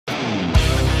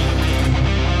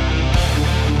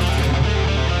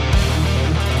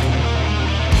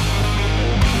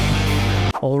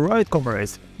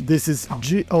comrades, this is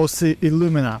GOC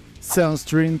Ilumina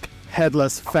 7-string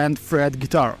headless fan fret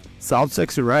guitar. Sounds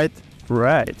sexy, right?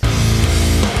 Right.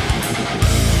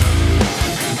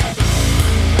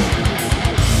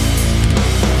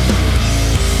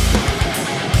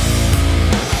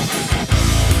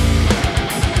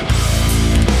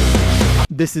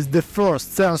 This is the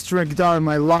first 7-string guitar in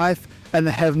my life, and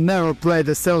I have never played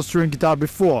a 7-string guitar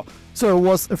before, so I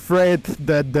was afraid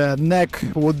that the neck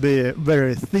would be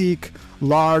very thick,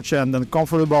 large and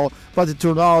uncomfortable, but it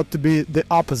turned out to be the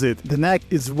opposite. The neck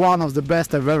is one of the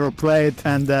best I've ever played,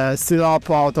 and the setup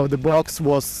out of the box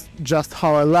was just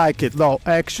how I like it: low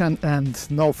action and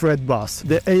no fret buzz.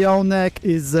 The AO neck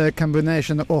is a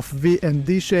combination of V and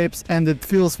D shapes, and it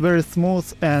feels very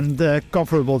smooth and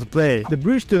comfortable to play. The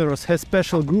bridge tuners have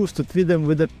special grooves to fit them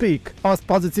with a pick. I was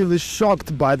positively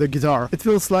shocked by the guitar. It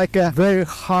feels like a very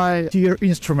high tier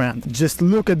instrument. Just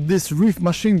look at this riff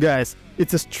machine, guys.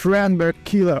 It's a Strandberg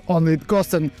killer, only it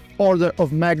costs an order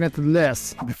of magnitude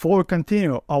less. Before we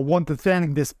continue, I want to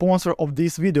thank the sponsor of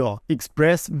this video,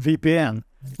 ExpressVPN.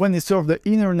 When you surf the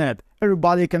internet,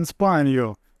 everybody can spy on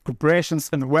you. Corporations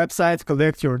and websites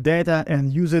collect your data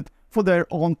and use it for their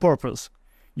own purpose.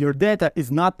 Your data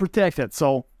is not protected,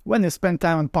 so when you spend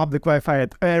time on public Wi-Fi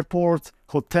at airports,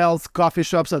 hotels, coffee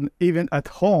shops and even at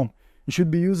home, you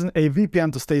should be using a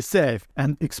VPN to stay safe,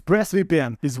 and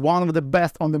ExpressVPN is one of the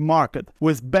best on the market,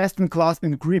 with best-in-class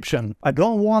encryption. I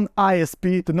don't want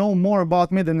ISP to know more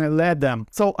about me than I let them,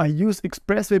 so I use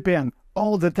ExpressVPN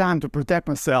all the time to protect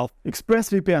myself.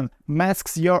 ExpressVPN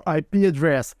masks your IP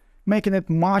address, making it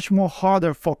much more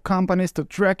harder for companies to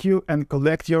track you and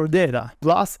collect your data.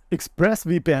 Plus,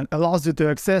 ExpressVPN allows you to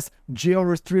access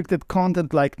geo-restricted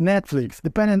content like Netflix.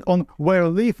 Depending on where you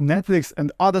live, Netflix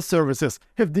and other services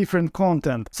have different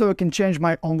content, so I can change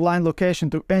my online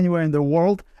location to anywhere in the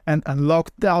world and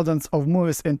unlock thousands of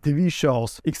movies and TV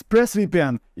shows.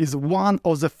 ExpressVPN is one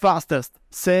of the fastest,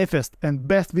 safest and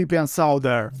best VPNs out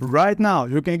there. Right now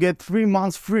you can get 3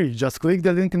 months free. Just click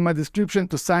the link in my description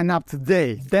to sign up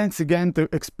today. Thanks again to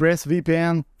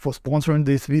ExpressVPN for sponsoring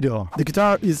this video. The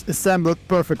guitar is assembled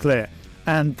perfectly,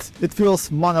 and it feels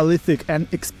monolithic and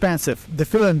expensive. The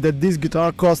feeling that this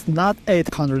guitar costs not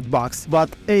 $800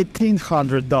 but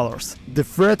 $1,800. The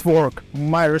fretwork,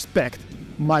 my respect,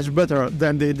 much better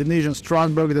than the Indonesian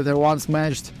Strandberg that I once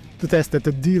managed to test at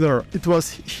a dealer. It was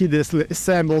hideously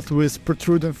assembled with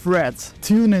protruding frets.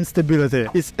 Tuning stability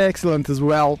is excellent as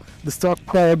well. The stock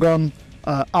Paragon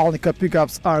Alnica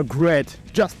pickups are great.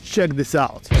 Just check this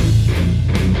out.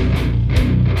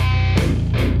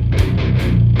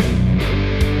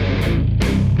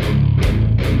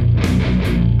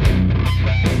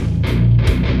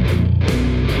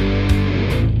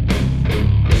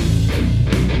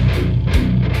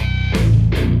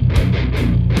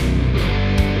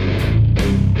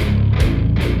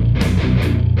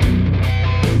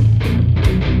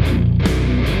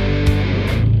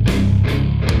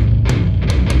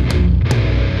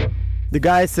 The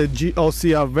guys at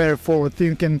GOC are very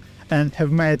forward-thinking and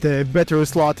have made a battery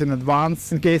slot in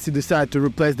advance in case you decide to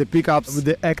replace the pickups with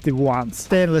the active ones.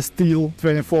 Stainless steel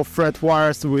 24 fret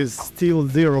wires with steel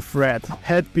 0 fret.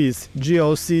 Headpiece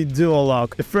GOC Dual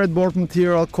Lock. A fretboard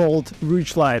material called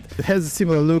Richlight. It has a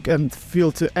similar look and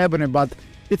feel to ebony, but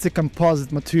it's a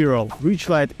composite material.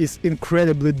 Richlight is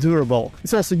incredibly durable.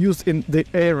 It's also used in the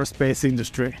aerospace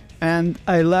industry. And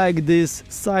I like these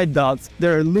side dots.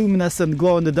 They're luminous and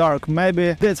glow in the dark.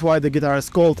 Maybe that's why the guitar is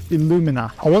called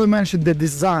Illumina. I want to mention the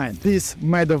design. This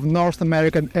made of North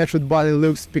American etched body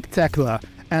looks spectacular,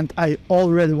 and I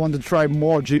already want to try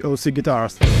more GOC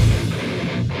guitars.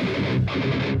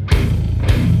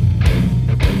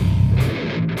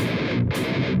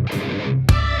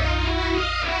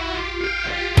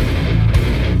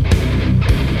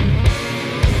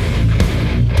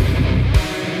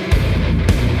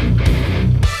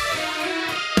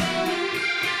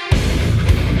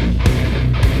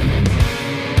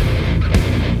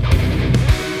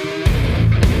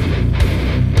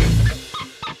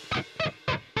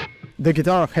 The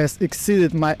guitar has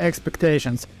exceeded my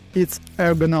expectations. It's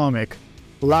ergonomic,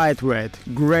 lightweight,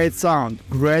 great sound,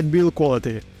 great build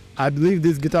quality. I believe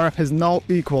this guitar has no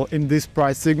equal in this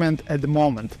price segment at the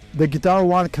moment. The Guitar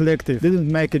One Collective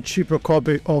didn't make a cheaper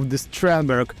copy of the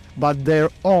Strandberg, but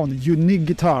their own unique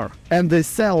guitar. And they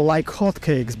sell like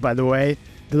hotcakes, by the way.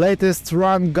 The latest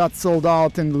run got sold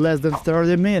out in less than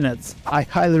 30 minutes. I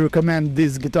highly recommend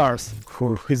these guitars.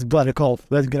 It's bloody cold,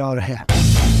 let's get out of here.